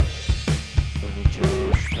みちゃん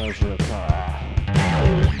スタジオから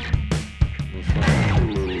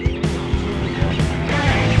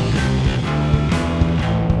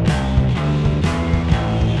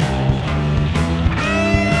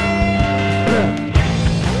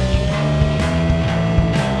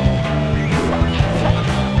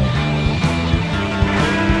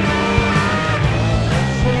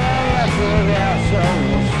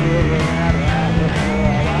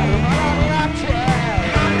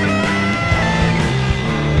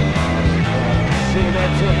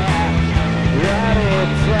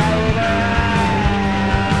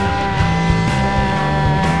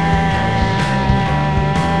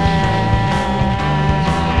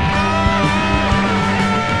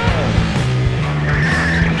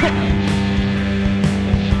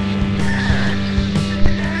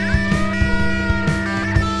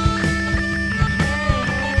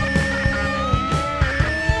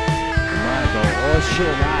おいしいな、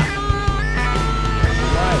う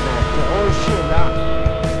まい棒っておいしいな。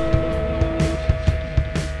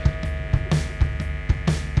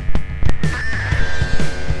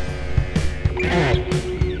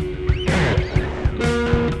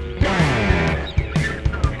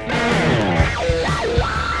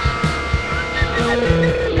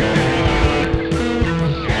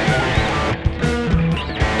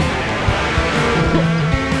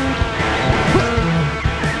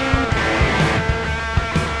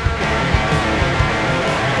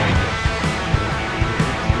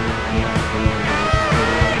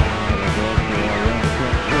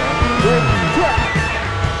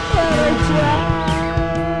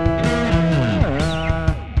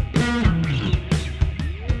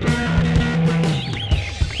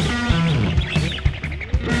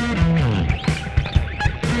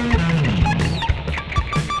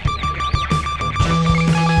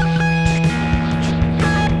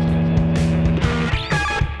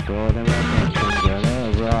どうでもよくなってんじゃね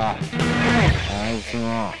えぞ、あいつ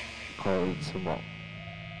もこいつも。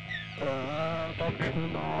僕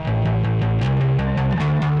の